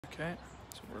Okay,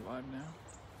 so we're live now.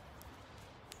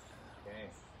 Okay.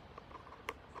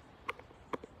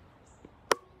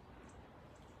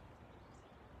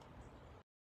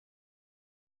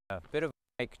 A bit of a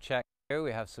mic check here.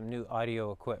 We have some new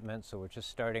audio equipment, so we're just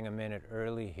starting a minute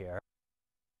early here.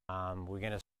 We're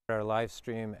going to start our live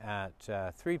stream at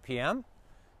 3 p.m.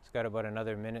 It's got about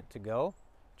another minute to go.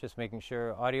 Just making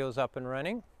sure audio's up and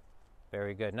running.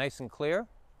 Very good. Nice and clear.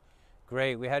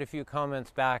 Great. We had a few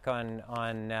comments back on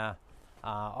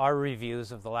our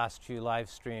reviews of the last few live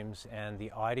streams, and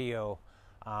the audio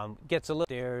gets a little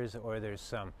stairs, or there's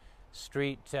some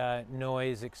street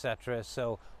noise, etc.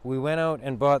 So we went out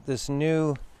and bought this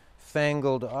new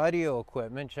fangled audio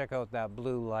equipment. Check out that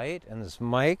blue light and this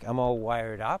mic. I'm all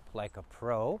wired up like a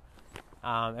pro,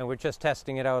 and we're just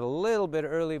testing it out a little bit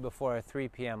early before our 3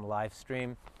 p.m. live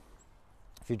stream.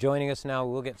 If you're joining us now,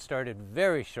 we'll get started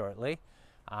very shortly.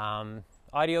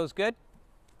 Audio's good?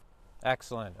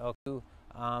 Excellent. Okay.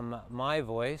 My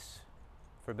voice,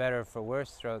 for better or for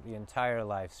worse, throughout the entire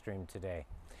live stream today.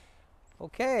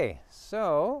 Okay,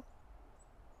 so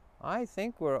I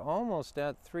think we're almost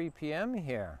at 3 p.m.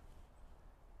 here.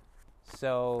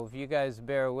 So if you guys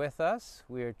bear with us,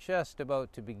 we are just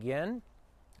about to begin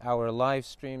our live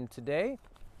stream today.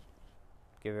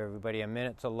 Give everybody a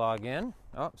minute to log in.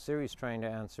 Oh, Siri's trying to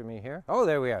answer me here. Oh,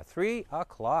 there we are, 3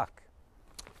 o'clock.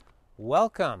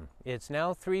 Welcome. It's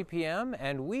now 3 p.m.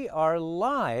 and we are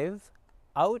live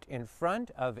out in front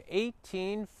of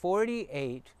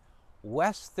 1848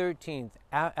 West 13th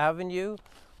Avenue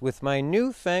with my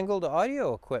newfangled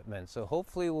audio equipment. So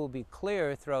hopefully we'll be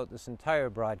clear throughout this entire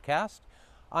broadcast.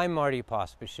 I'm Marty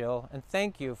Pospisil, and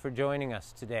thank you for joining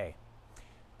us today.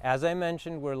 As I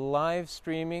mentioned, we're live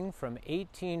streaming from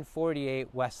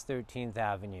 1848 West 13th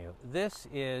Avenue. This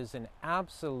is an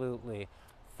absolutely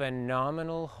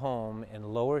phenomenal home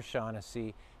in Lower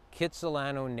Shaughnessy,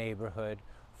 Kitsilano neighborhood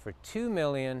for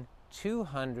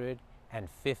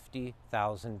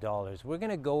 $2,250,000. We're going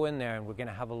to go in there and we're going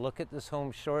to have a look at this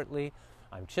home shortly.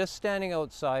 I'm just standing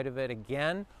outside of it.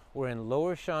 Again, we're in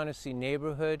Lower Shaughnessy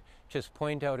neighborhood. Just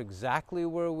point out exactly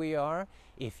where we are.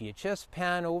 If you just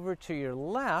pan over to your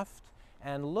left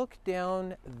and look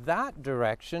down that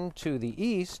direction to the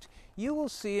east, you will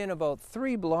see in about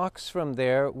 3 blocks from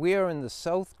there, we are in the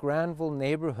South Granville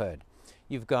neighborhood.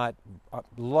 You've got a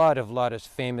lot of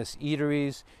famous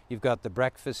eateries. You've got the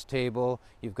breakfast table.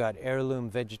 You've got Heirloom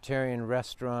Vegetarian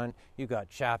Restaurant. You've got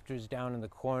Chapters down in the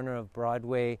corner of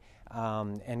Broadway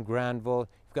and Granville.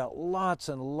 You've got lots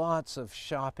and lots of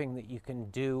shopping that you can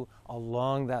do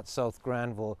along that South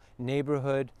Granville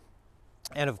neighborhood.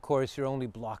 And of course, you're only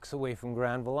blocks away from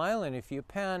Granville Island. If you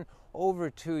pan over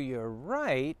to your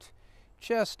right,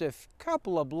 just a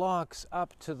couple of blocks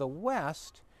up to the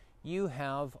west, you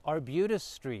have Arbutus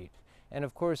Street. And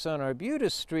of course, on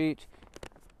Arbutus Street,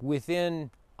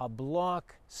 within a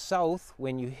block south,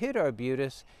 when you hit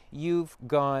Arbutus, you've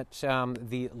got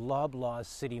the Loblaws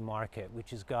City Market, which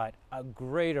has got a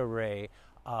great array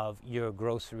of your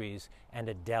groceries and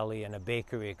a deli and a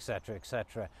bakery, etc.,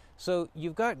 etc. So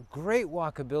you've got great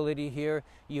walkability here.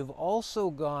 You've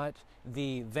also got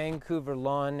the Vancouver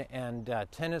Lawn and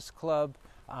Tennis Club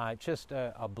just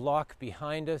a block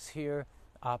behind us here,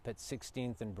 up at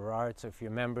 16th and Burrard. So if you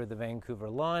remember the Vancouver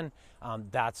Lawn,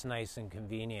 that's nice and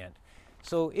convenient.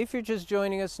 So if you're just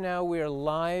joining us now, we are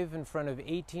live in front of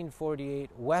 1848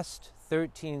 West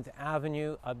 13th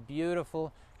Avenue, a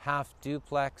beautiful half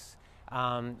duplex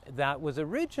that was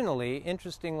originally,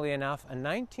 interestingly enough, a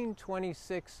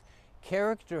 1926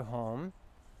 character home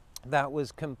that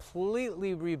was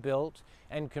completely rebuilt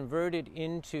and converted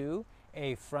into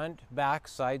a front, back,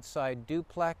 side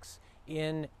duplex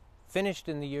finished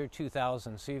in the year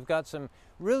 2000. So you've got some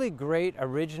really great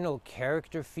original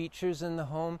character features in the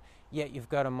home, yet you've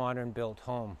got a modern built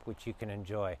home which you can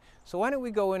enjoy. So why don't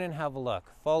we go in and have a look?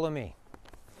 Follow me.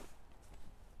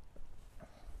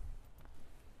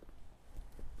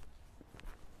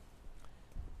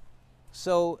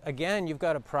 So again, you've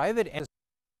got a private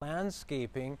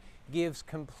landscaping, gives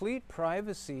complete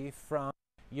privacy from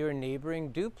your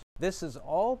neighboring duplex. This is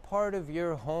all part of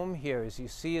your home here, as you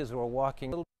see as we're walking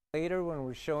a little bit later when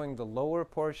we're showing the lower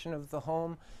portion of the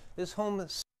home. This home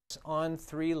sits on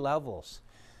 3 levels.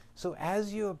 So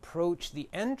as you approach the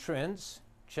entrance,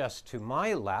 just to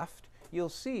my left, you'll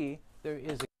see there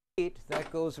is a gate that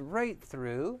goes right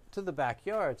through to the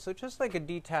backyard. So just like a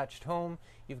detached home,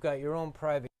 you've got your own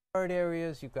private yard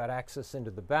areas, you've got access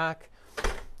into the back,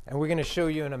 and we're going to show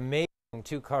you an amazing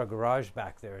 2-car garage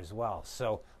back there as well.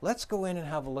 So let's go in and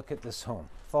have a look at this home.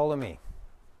 Follow me.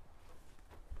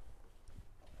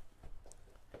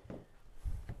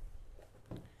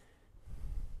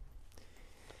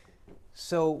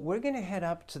 So we're going to head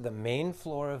up to the main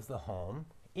floor of the home.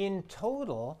 In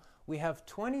total, we have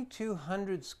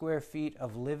 2,200 square feet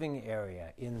of living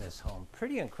area in this home.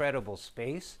 Pretty incredible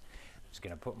space. I'm just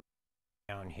going to put my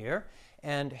down here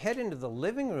and head into the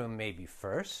living room maybe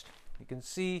first. You can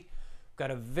see we've got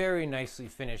a very nicely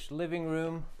finished living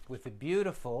room with a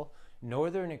beautiful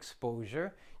northern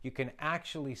exposure. You can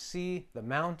actually see the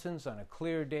mountains on a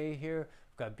clear day here.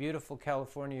 We've got beautiful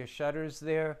California shutters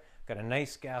there. Got a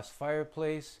nice gas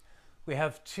fireplace. We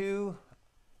have two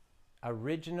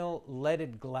original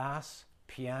leaded glass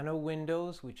piano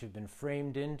windows which have been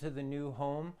framed into the new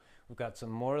home. We've got some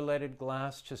more leaded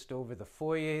glass just over the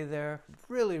foyer there.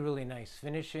 Really, really nice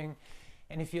finishing.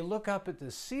 And if you look up at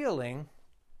the ceiling,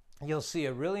 you'll see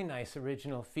a really nice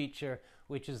original feature,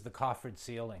 which is the coffered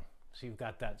ceiling. So you've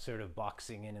got that sort of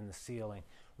boxing in the ceiling.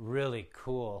 Really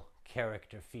cool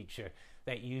character feature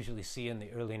that you usually see in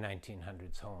the early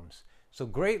 1900s homes. So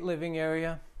great living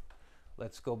area.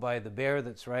 Let's go by the bear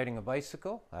that's riding a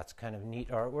bicycle. That's kind of neat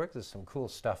artwork. There's some cool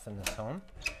stuff in this home.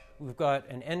 We've got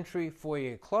an entry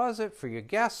foyer closet for your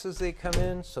guests as they come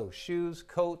in. So shoes,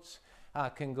 coats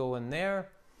can go in there.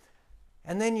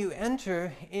 And then you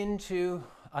enter into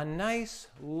a nice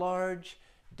large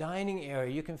dining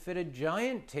area. You can fit a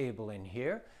giant table in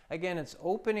here. Again, it's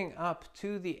opening up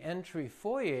to the entry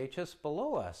foyer just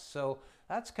below us. So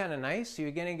that's kind of nice. So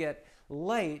you're going to get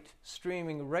light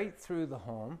streaming right through the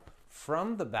home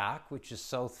from the back, which is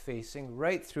south facing,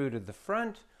 right through to the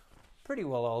front, pretty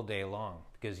well all day long,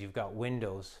 because you've got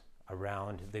windows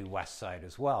around the west side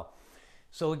as well.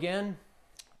 So again,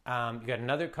 you've got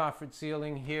another coffered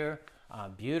ceiling here,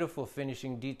 beautiful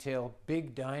finishing detail,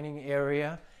 big dining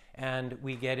area, and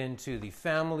we get into the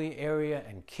family area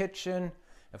and kitchen.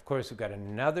 Of course, we've got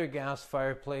another gas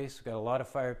fireplace. We've got a lot of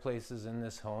fireplaces in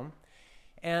this home.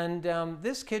 And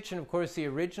this kitchen, of course, the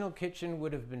original kitchen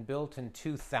would have been built in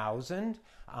 2000.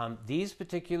 These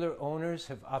particular owners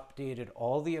have updated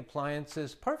all the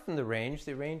appliances, apart from the range.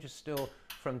 The range is still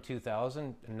from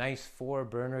 2000, a nice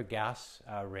 4-burner gas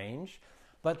range.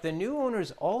 But the new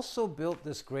owners also built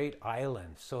this great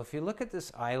island. So if you look at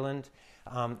this island,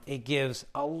 it gives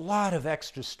a lot of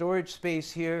extra storage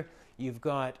space here. You've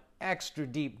got extra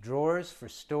deep drawers for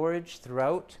storage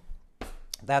throughout.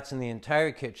 That's in the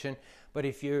entire kitchen. But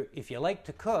if you like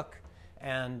to cook,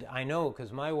 and I know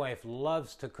because my wife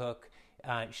loves to cook,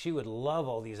 she would love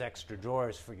all these extra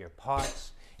drawers for your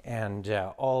pots and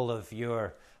all of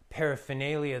your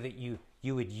paraphernalia that you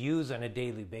would use on a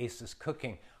daily basis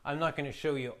cooking. I'm not going to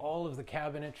show you all of the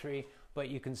cabinetry, but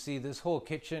you can see this whole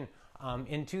kitchen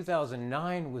in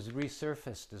 2009 was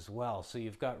resurfaced as well. So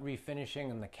you've got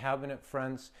refinishing in the cabinet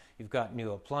fronts, you've got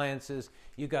new appliances,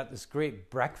 you've got this great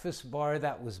breakfast bar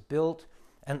that was built.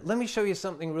 And let me show you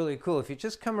something really cool. If you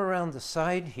just come around the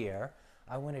side here,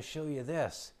 I want to show you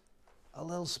this. A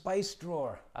little spice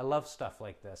drawer. I love stuff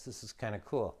like this. This is kind of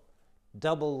cool.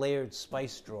 Double layered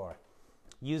spice drawer.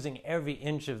 Using every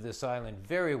inch of this island.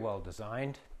 Very well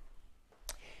designed.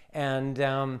 And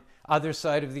other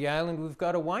side of the island, we've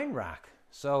got a wine rack.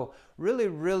 So really,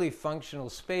 really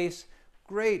functional space.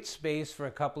 Great space for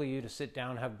a couple of you to sit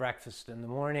down and have breakfast in the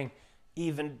morning.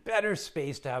 Even better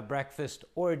space to have breakfast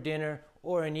or dinner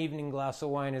or an evening glass of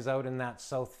wine is out in that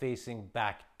south-facing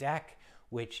back deck,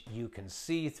 which you can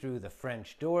see through the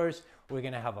French doors. We're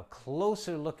going to have a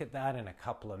closer look at that in a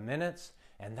couple of minutes,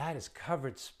 and that is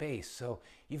covered space. So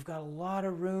you've got a lot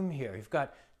of room here. You've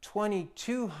got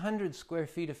 2,200 square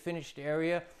feet of finished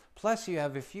area, plus you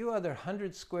have a few other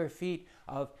 100 square feet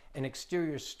of an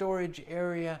exterior storage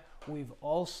area. We've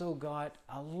also got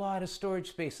a lot of storage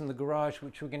space in the garage,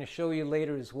 which we're going to show you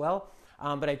later as well.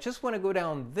 But I just want to go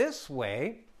down this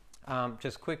way,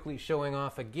 just quickly showing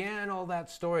off again all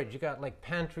that storage. You got like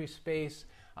pantry space,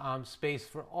 space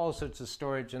for all sorts of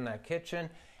storage in that kitchen.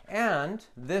 And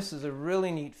this is a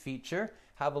really neat feature.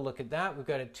 Have a look at that. We've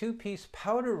got a 2-piece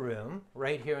powder room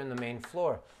right here in the main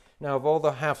floor. Now, of all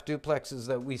the half duplexes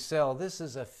that we sell, this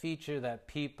is a feature that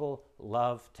people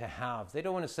love to have. They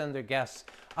don't want to send their guests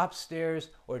upstairs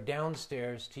or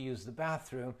downstairs to use the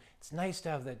bathroom. It's nice to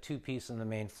have that 2-piece on the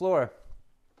main floor.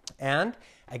 And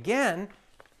again,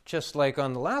 just like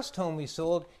on the last home we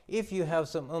sold, if you have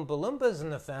some Oompa Loompas in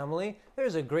the family,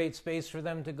 there's a great space for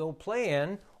them to go play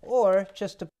in, or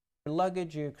just to put your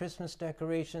luggage or your Christmas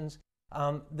decorations.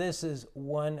 This is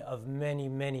one of many,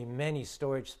 many, many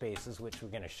storage spaces which we're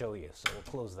going to show you. So we'll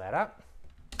close that up.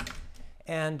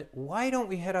 And why don't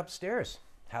we head upstairs?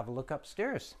 Have a look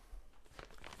upstairs.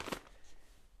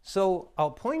 So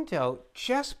I'll point out,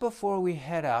 just before we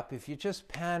head up, if you just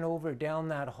pan over down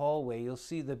that hallway, you'll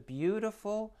see the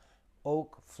beautiful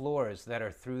oak floors that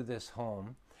are through this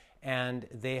home. and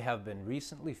they have been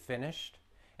recently finished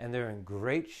and they're in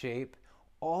great shape.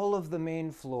 All of the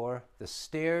main floor, the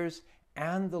stairs,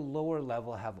 and the lower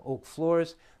level have oak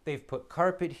floors. They've put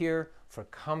carpet here for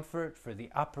comfort for the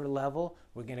upper level.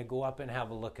 We're going to go up and have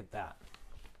a look at that.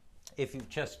 If you've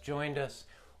just joined us,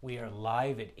 we are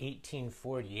live at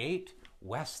 1848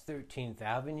 West 13th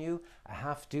Avenue, a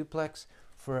half duplex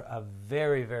for a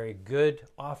very, very good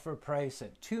offer price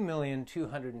at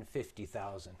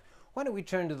 $2,250,000. Why don't we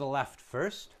turn to the left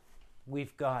first?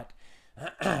 We've got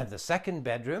the second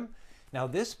bedroom. Now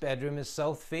this bedroom is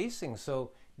south facing,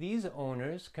 so these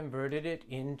owners converted it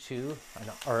into,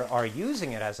 or are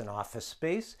using it as an office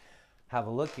space. Have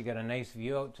a look, you got a nice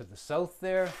view out to the south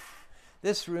there.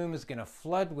 This room is going to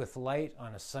flood with light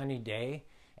on a sunny day,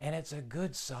 and it's a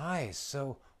good size,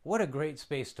 so what a great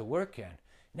space to work in.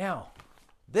 Now,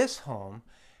 this home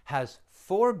has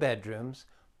 4 bedrooms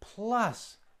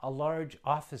plus a large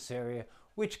office area,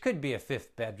 which could be a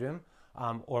 5th bedroom,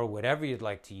 or whatever you'd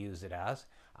like to use it as.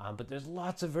 But there's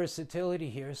lots of versatility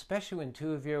here, especially when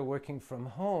 2 of you are working from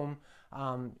home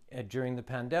during the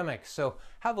pandemic. So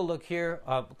have a look here.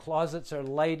 Closets are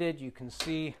lighted. You can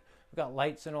see we've got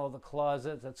lights in all the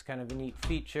closets. That's kind of a neat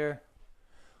feature.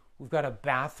 We've got a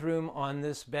bathroom on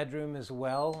this bedroom as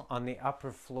well on the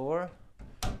upper floor.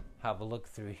 Have a look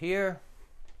through here.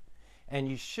 And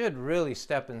you should really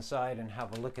step inside and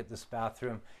have a look at this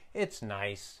bathroom. It's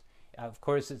nice. Of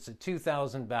course, it's a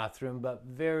 2000 bathroom, but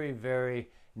very, very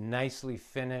nicely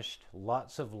finished.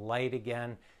 Lots of light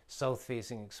again,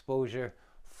 south-facing exposure,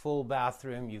 full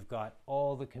bathroom. You've got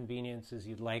all the conveniences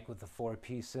you'd like with the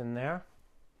 4-piece in there.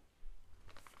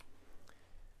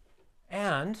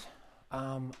 And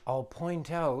I'll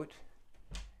point out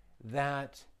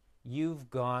that you've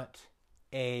got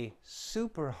a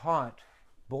super hot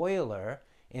boiler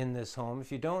in this home.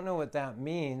 If you don't know what that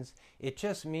means, it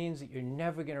just means that you're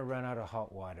never going to run out of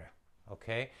hot water.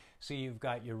 Okay, so you've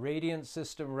got your radiant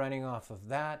system running off of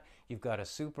that. You've got a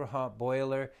super hot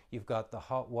boiler. You've got the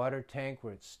hot water tank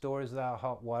where it stores that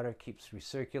hot water, keeps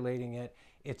recirculating it.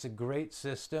 It's a great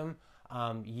system.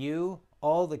 You,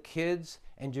 all the kids,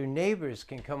 and your neighbors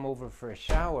can come over for a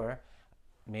shower.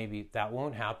 Maybe that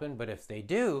won't happen, but if they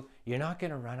do, you're not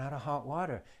going to run out of hot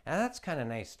water. And that's kind of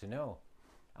nice to know.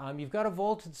 You've got a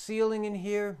vaulted ceiling in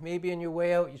here. Maybe on your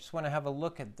way out, you just want to have a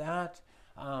look at that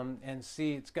and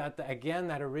see it's got, again,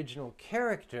 that original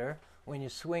character. When you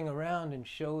swing around and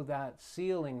show that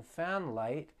ceiling fan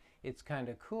light, it's kind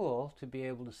of cool to be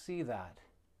able to see that.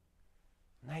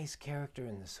 Nice character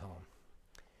in this home.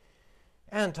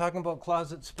 And talking about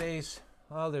closet space,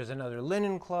 well, there's another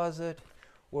linen closet.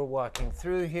 We're walking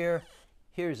through here.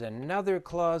 Here's another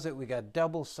closet. We got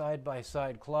double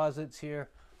side-by-side closets here.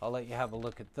 I'll let you have a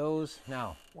look at those.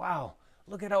 Now, wow,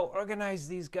 look at how organized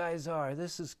these guys are.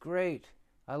 This is great.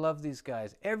 I love these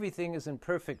guys. Everything is in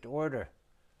perfect order.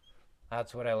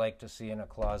 That's what I like to see in a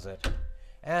closet.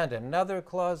 And another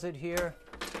closet here,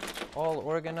 all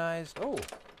organized. Oh,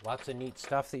 lots of neat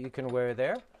stuff that you can wear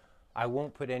there. I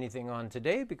won't put anything on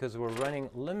today because we're running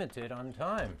limited on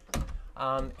time.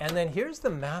 And then here's the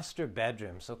master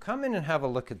bedroom. So come in and have a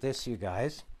look at this, you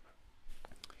guys.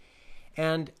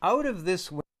 And out of this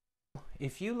window,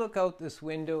 if you look out this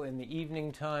window in the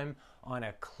evening time on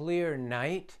a clear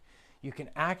night, you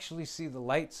can actually see the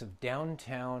lights of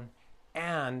downtown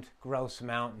and Grouse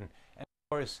Mountain. And of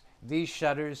course, these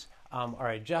shutters are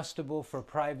adjustable for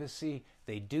privacy.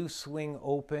 They do swing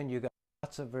open. You got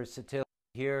lots of versatility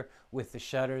here with the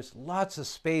shutters, lots of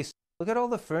space. Look at all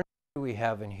the furniture we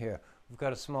have in here. We've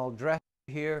got a small dresser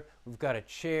here. We've got a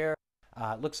chair.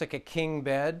 It looks like a king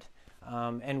bed.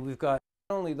 And we've got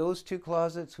not only those 2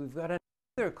 closets, we've got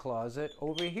another closet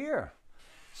over here.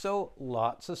 So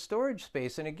lots of storage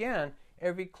space. And again,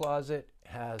 every closet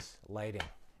has lighting.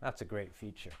 That's a great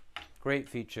feature. Great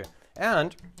feature.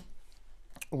 And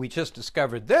we just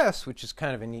discovered this, which is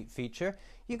kind of a neat feature.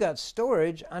 You got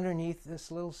storage underneath this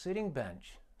little sitting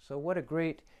bench. So what a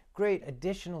great, great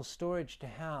additional storage to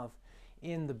have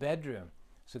in the bedroom.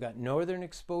 So we've got northern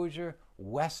exposure,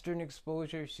 western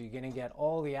exposure, so you're going to get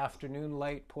all the afternoon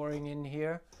light pouring in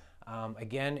here.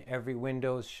 Again, every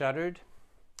window is shuttered.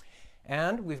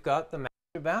 And we've got the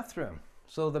master bathroom.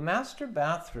 So the master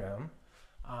bathroom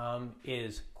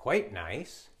is quite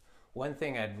nice. One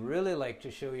thing I'd really like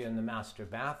to show you in the master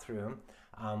bathroom,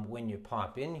 when you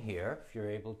pop in here, if you're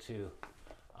able to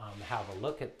have a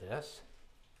look at this,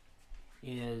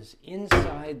 is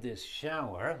inside this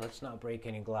shower. Let's not break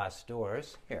any glass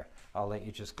doors. Here, I'll let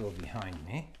you just go behind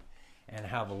me and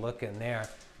have a look in there.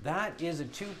 That is a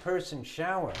 2-person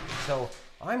shower. So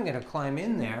I'm going to climb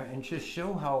in there and just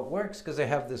show how it works because I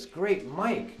have this great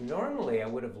mic. Normally I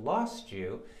would have lost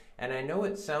you And I know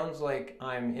it sounds like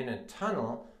I'm in a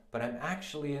tunnel, but I'm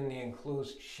actually in the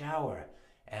enclosed shower.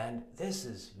 And this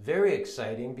is very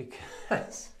exciting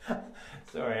because,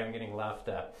 sorry, I'm getting laughed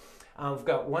at. I've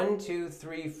got 1, 2,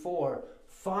 3, 4,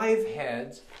 5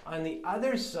 heads. On the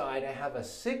other side, I have a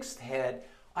 6th head.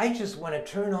 I just want to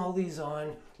turn all these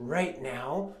on right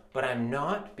now, but I'm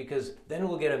not, because then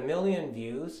we'll get 1 million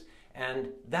views, and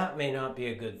that may not be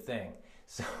a good thing.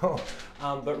 So,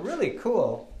 but really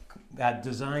cool, that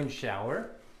design shower.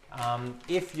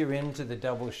 If you're into the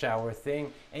double shower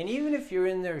thing, and even if you're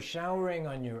in there showering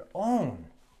on your own,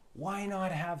 why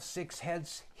not have 6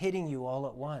 heads hitting you all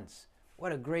at once?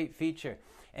 What a great feature.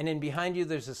 And then behind you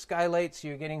there's a skylight, so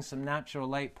you're getting some natural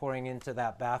light pouring into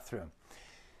that bathroom.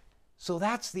 So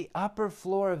that's the upper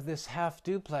floor of this half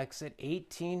duplex at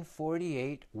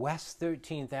 1848 West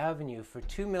 13th Avenue for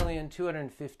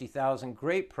 $2,250,000.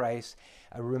 Great price.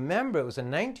 Remember, it was a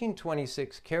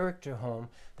 1926 character home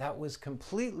that was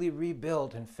completely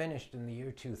rebuilt and finished in the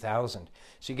year 2000.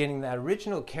 So you're getting that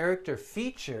original character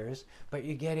features, but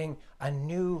you're getting a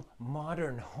new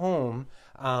modern home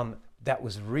that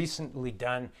was recently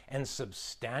done and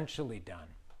substantially done.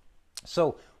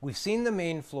 So we've seen the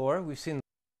main floor, we've seen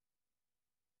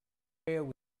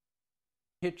the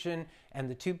kitchen and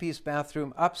the 2-piece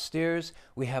bathroom. Upstairs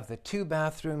we have the 2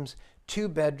 bathrooms, 2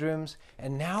 bedrooms,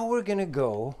 and now we're going to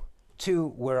go to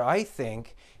where I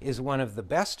think is one of the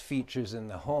best features in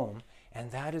the home, and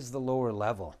that is the lower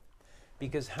level.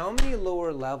 Because how many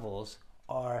lower levels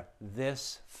are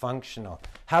this functional?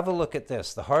 Have a look at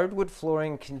this. The hardwood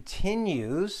flooring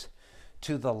continues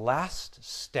to the last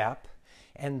step,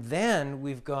 and then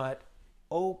we've got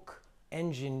oak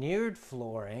engineered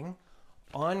flooring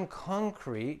on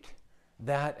concrete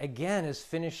that again is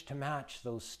finished to match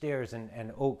those stairs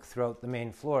and oak throughout the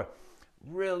main floor.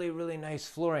 Really, really nice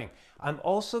flooring. I'm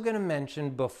also going to mention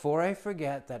before I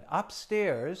forget that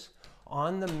upstairs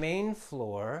on the main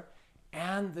floor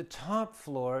and the top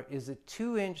floor is a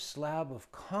 2-inch slab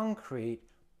of concrete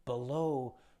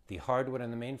below the hardwood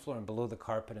on the main floor and below the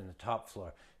carpet in the top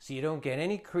floor. So you don't get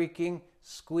any creaking,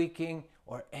 squeaking,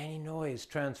 or any noise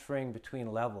transferring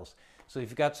between levels. So if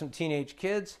you've got some teenage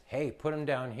kids, hey, put them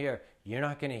down here. You're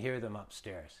not going to hear them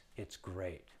upstairs. It's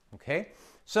great, okay?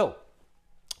 So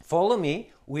follow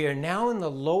me. We are now in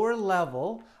the lower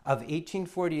level of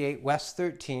 1848 West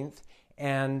 13th,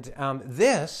 and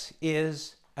this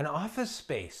is an office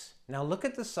space. Now look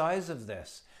at the size of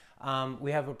this.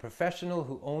 We have a professional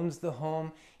who owns the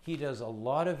home. He does a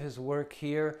lot of his work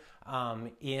here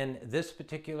in this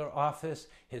particular office.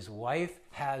 His wife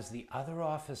has the other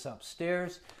office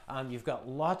upstairs. You've got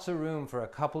lots of room for a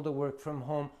couple to work from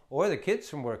home, or the kids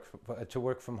to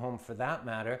work from home for that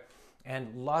matter,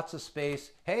 and lots of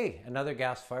space. Hey, another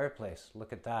gas fireplace.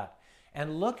 Look at that.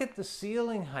 And look at the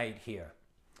ceiling height here.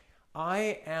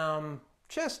 I am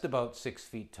just about 6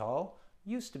 feet tall.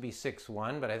 Used to be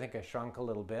 6'1", but I think I shrunk a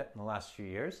little bit in the last few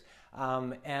years.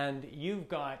 And you've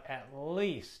got at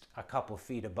least a couple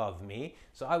feet above me.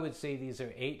 So I would say these are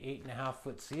 8.5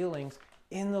 foot ceilings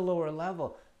in the lower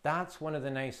level. That's one of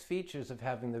the nice features of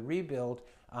having the rebuild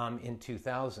in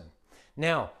 2000.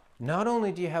 Now, not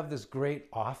only do you have this great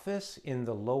office in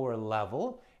the lower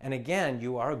level, and again,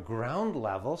 you are ground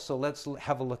level, so let's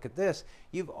have a look at this.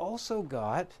 You've also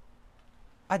got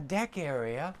a deck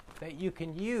area that you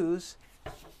can use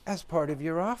as part of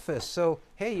your office. So,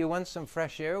 hey, you want some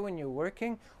fresh air when you're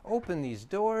working? Open these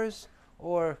doors,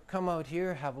 or come out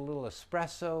here, have a little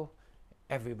espresso.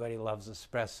 Everybody loves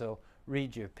espresso.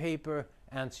 Read your paper,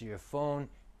 answer your phone,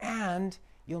 and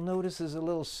you'll notice there's a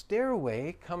little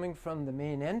stairway coming from the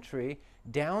main entry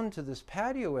down to this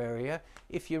patio area.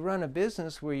 If you run a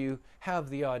business where you have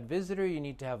the odd visitor, you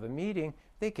need to have a meeting,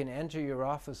 they can enter your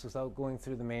office without going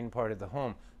through the main part of the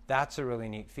home. That's a really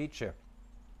neat feature.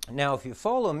 Now, if you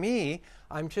follow me,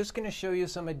 I'm just going to show you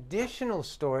some additional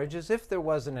storage, as if there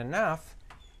wasn't enough,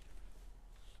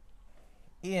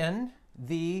 in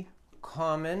the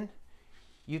common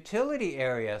utility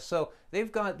area. So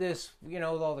they've got this, you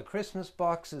know, with all the Christmas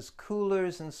boxes,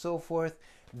 coolers, and so forth.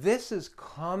 This is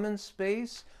common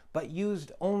space, but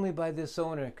used only by this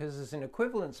owner, because there's an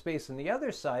equivalent space on the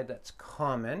other side that's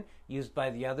common, used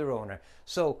by the other owner.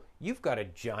 So you've got a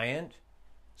giant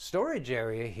storage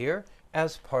area here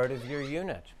as part of your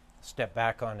unit. Step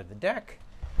back onto the deck,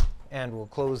 and we'll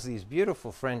close these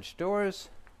beautiful French doors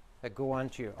that go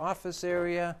onto your office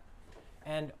area.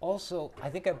 And also, I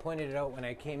think I pointed it out when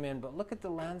I came in, but look at the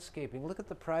landscaping. Look at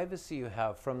the privacy you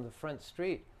have from the front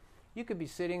street. You could be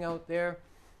sitting out there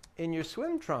in your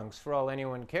swim trunks for all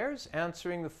anyone cares,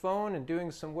 answering the phone and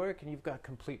doing some work, and you've got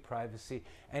complete privacy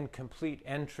and complete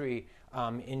entry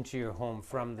into your home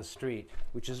from the street,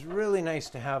 which is really nice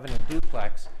to have in a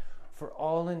duplex. For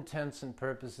all intents and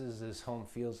purposes, this home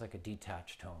feels like a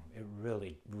detached home. It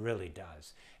really, really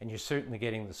does. And you're certainly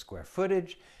getting the square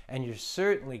footage, and you're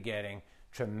certainly getting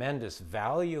tremendous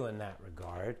value in that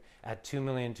regard at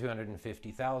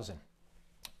 $2,250,000.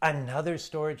 Another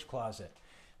storage closet.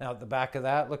 Now at the back of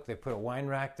that, look, they put a wine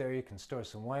rack there. You can store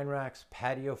some wine racks,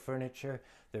 patio furniture.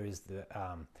 There is the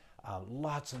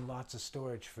lots and lots of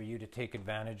storage for you to take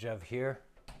advantage of here.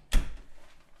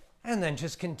 And then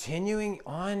just continuing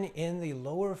on in the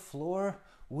lower floor,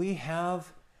 we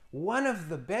have one of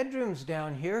the bedrooms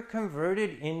down here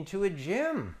converted into a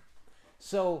gym.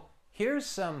 So here's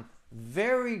some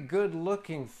very good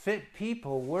looking fit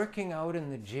people working out in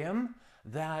the gym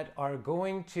that are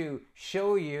going to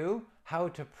show you how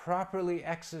to properly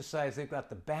exercise. They've got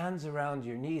the bands around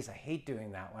your knees. I hate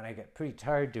doing that one. I get pretty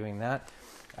tired doing that.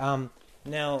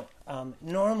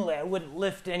 Normally I wouldn't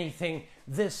lift anything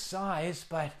this size,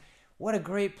 but what a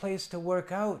great place to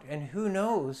work out. And who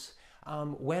knows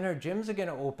when our gyms are going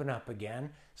to open up again.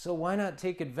 So why not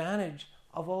take advantage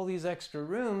of all these extra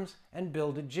rooms and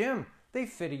build a gym? They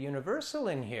fit a universal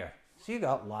in here. So you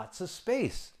got lots of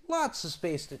space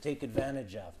to take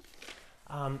advantage of.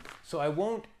 So I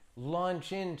won't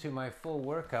launch into my full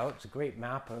workout. It's a great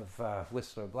map of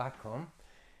Whistler Blackcomb.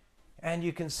 And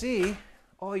you can see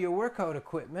all your workout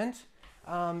equipment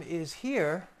is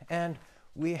here. And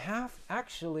we have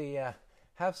actually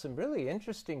have some really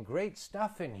interesting, great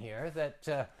stuff in here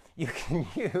that you can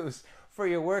use for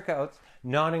your workouts,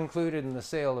 not included in the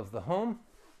sale of the home.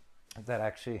 That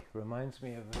actually reminds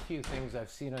me of a few things I've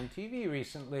seen on TV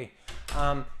recently.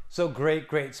 So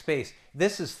great space.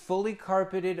 This is fully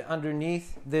carpeted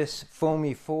underneath this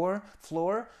foamy floor.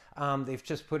 They've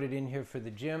just put it in here for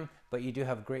the gym, but you do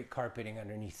have great carpeting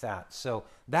underneath that. So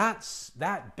that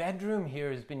bedroom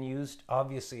here has been used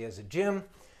obviously as a gym.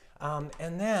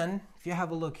 And then if you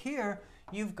have a look here,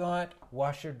 you've got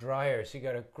washer dryer. So you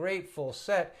got a great full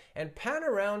set, and pan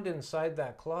around inside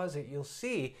that closet, you'll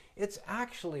see it's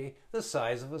actually the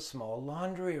size of a small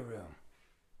laundry room.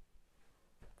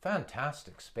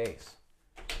 Fantastic space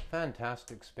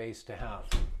to have.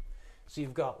 So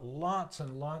you've got lots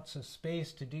and lots of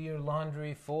space to do your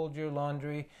laundry, fold your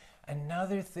laundry.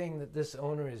 Another thing that this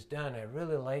owner has done, I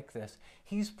really like this,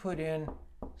 he's put in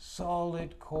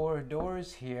solid core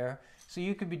doors here. So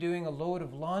you could be doing a load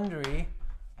of laundry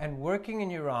and working in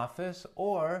your office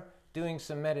or doing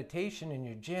some meditation in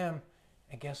your gym,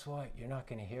 and guess what? You're not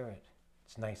going to hear it.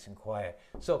 It's nice and quiet.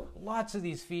 So lots of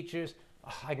these features.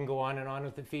 I can go on and on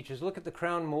with the features. Look at the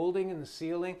crown molding in the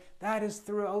ceiling. That is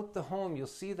throughout the home. You'll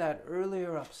see that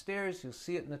earlier upstairs. You'll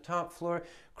see it in the top floor.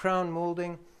 Crown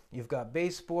molding. You've got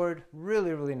baseboard,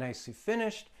 really nicely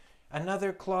finished.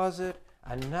 Another closet.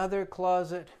 I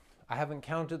haven't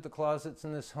counted the closets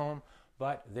in this home,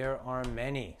 but there are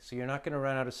many. So you're not going to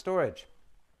run out of storage.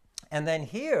 And then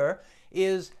here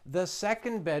is the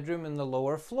second bedroom in the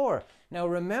lower floor. Now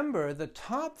remember, the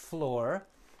top floor,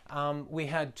 we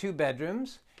had 2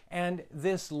 bedrooms, and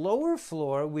this lower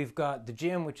floor, we've got the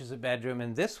gym, which is a bedroom,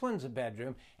 and this one's a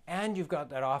bedroom, and you've got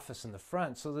that office in the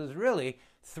front. So there's really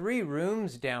 3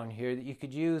 rooms down here that you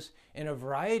could use in a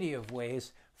variety of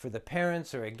ways for the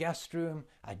parents, or a guest room,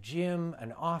 a gym,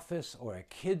 an office, or a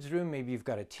kid's room. Maybe you've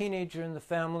got a teenager in the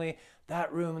family.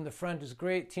 That room in the front is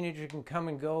great. Teenager can come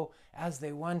and go as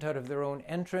they want out of their own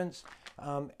entrance.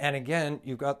 And again,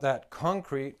 you've got that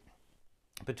concrete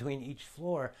between each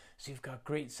floor, so you've got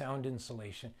great sound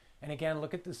insulation. And again,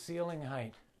 look at the ceiling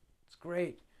height. It's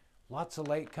great. Lots of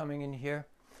light coming in here.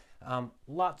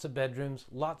 Lots of bedrooms,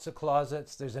 lots of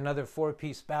closets. There's another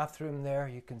 4-piece bathroom there.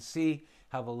 You can see,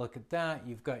 have a look at that.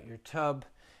 You've got your tub,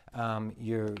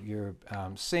 your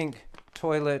sink,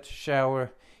 toilet,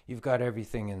 shower. You've got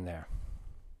everything in there.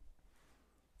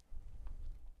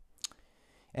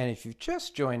 And if you've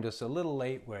just joined us a little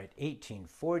late, we're at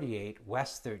 1848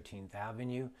 West 13th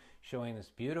Avenue, showing this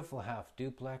beautiful half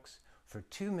duplex for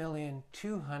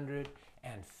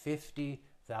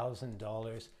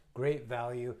 $2,250,000. Great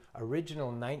value. Original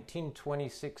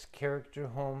 1926 character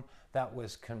home that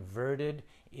was converted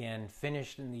and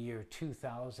finished in the year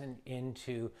 2000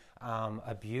 into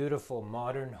a beautiful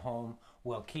modern home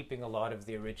while keeping a lot of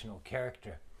the original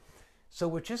character. So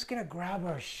we're just going to grab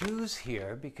our shoes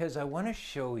here because I want to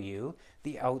show you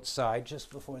the outside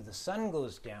just before the sun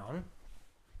goes down,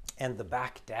 and the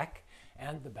back deck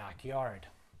and the backyard.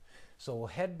 So we'll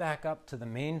head back up to the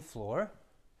main floor.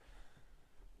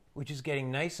 which is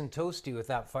getting nice and toasty with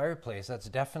that fireplace. That's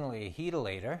definitely a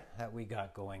heatilator that we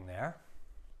got going there.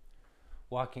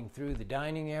 Walking through the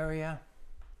dining area,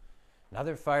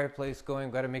 another fireplace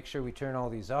going. Got to make sure we turn all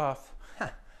these off.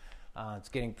 It's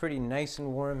getting pretty nice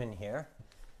and warm in here.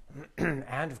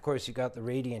 And of course you got the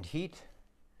radiant heat.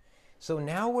 So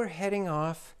now we're heading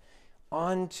off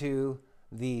onto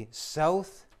the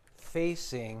south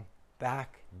facing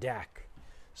back deck.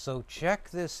 So check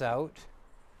this out.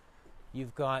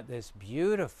 You've got this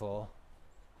beautiful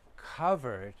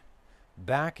covered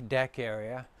back deck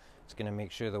area. It's going to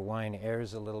make sure the wine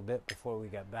airs a little bit before we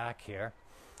get back here.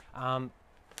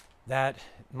 That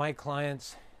my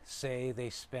clients say they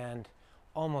spend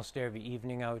almost every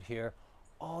evening out here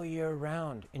all year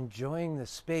round enjoying the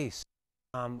space.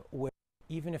 Where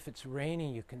even if it's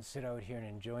raining, you can sit out here and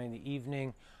enjoy the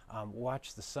evening,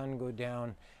 watch the sun go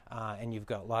down, and you've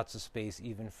got lots of space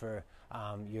even for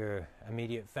your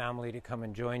immediate family to come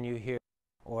and join you here,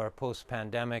 or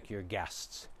post-pandemic, your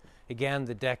guests. Again,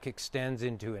 the deck extends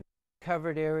into a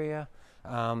covered area,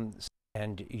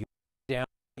 and you down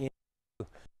into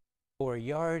lower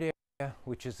yard area,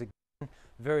 which is again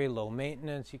very low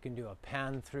maintenance. You can do a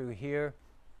pan through here,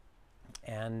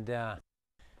 and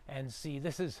see,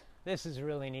 this is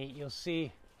really neat. You'll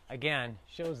see again,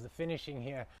 shows the finishing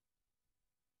here.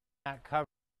 That cover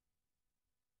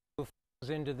goes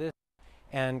into this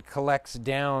and collects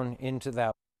down into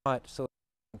that pot, so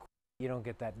you don't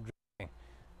get that dripping.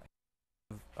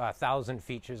 1,000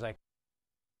 features. Like,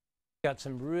 got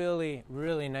some really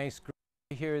nice greenery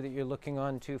here that you're looking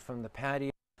onto from the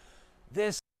patio.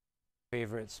 This is my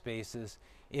favorite spaces.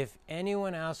 If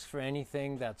anyone asks for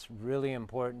anything that's really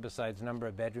important besides number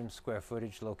of bedrooms, square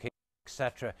footage, location,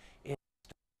 etc., it's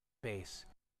space.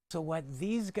 So what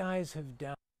these guys have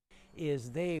done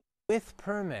is they, with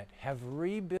permit, have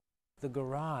rebuilt the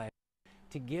garage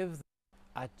to give them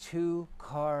a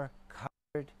 2-car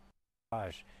covered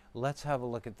garage. Let's have a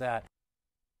look at that.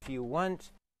 If you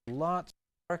want lots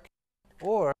of parking,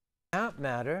 or for that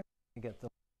matter, you get the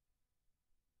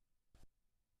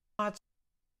lots.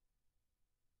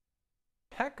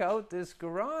 Check out this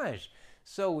garage.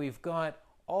 So we've got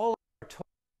all of our toys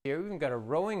here. We've even got a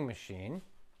rowing machine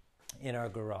in our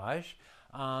garage.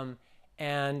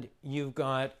 And you've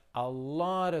got a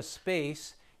lot of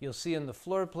space. You'll see in the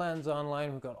floor plans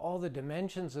online, we've got all the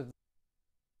dimensions of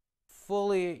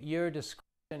fully your discretion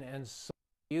and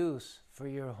use for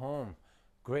your home.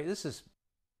 Great. This is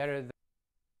better than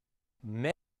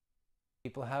many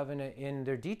people have in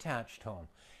their detached home.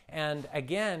 And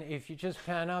again, if you just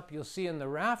pan up, you'll see in the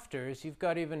rafters, you've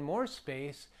got even more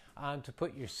space to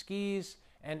put your skis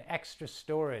and extra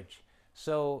storage.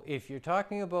 So if you're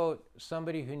talking about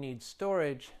somebody who needs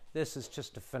storage, this is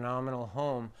just a phenomenal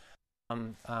home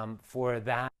for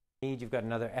that need. You've got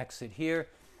another exit here.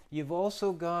 You've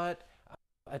also got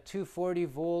a 240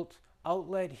 volt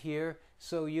outlet here,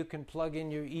 so you can plug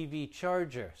in your EV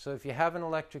charger. So if you have an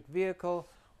electric vehicle,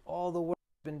 all the work's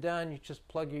been done, you just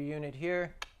plug your unit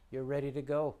here, you're ready to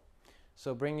go.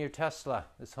 So bring your Tesla.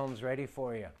 This home's ready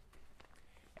for you.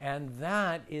 And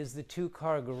that is the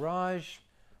 2-car garage.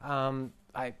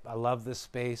 I love this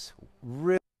space.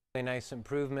 Really nice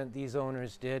improvement these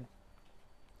owners did.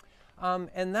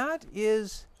 And that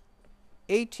is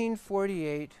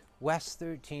 1848 West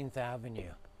 13th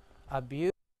Avenue. A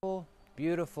beautiful,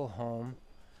 beautiful home,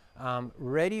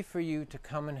 ready for you to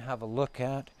come and have a look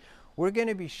at. We're going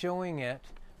to be showing it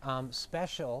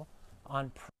special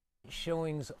on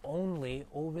showings only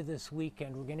over this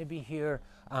weekend. We're going to be here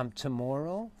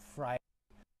tomorrow, Friday.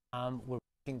 We're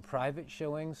doing private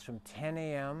showings from 10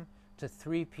 a.m. to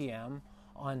 3 p.m.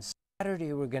 On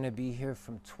Saturday, we're going to be here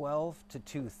from 12 to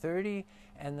 2:30,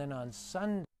 and then on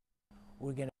Sunday,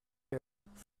 we're going to be here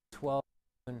from 12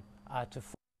 to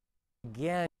 4.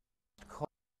 Again,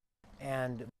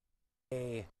 and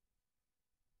a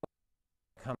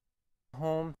come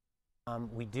home.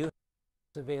 We do have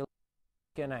available.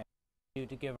 Again, I ask you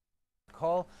to give a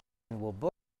call, and we'll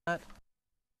book that.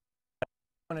 I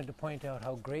wanted to point out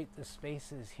how great the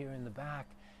space is here in the back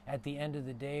at the end of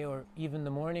the day, or even the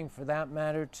morning for that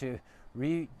matter, to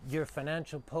read your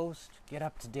financial post, get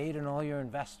up to date on all your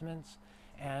investments,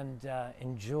 and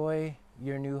enjoy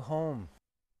your new home.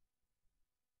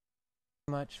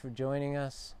 Thank you much for joining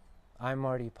us. I'm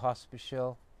Marty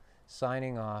Pospisil,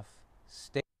 signing off.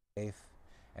 Stay safe,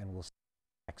 and we'll see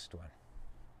you next one.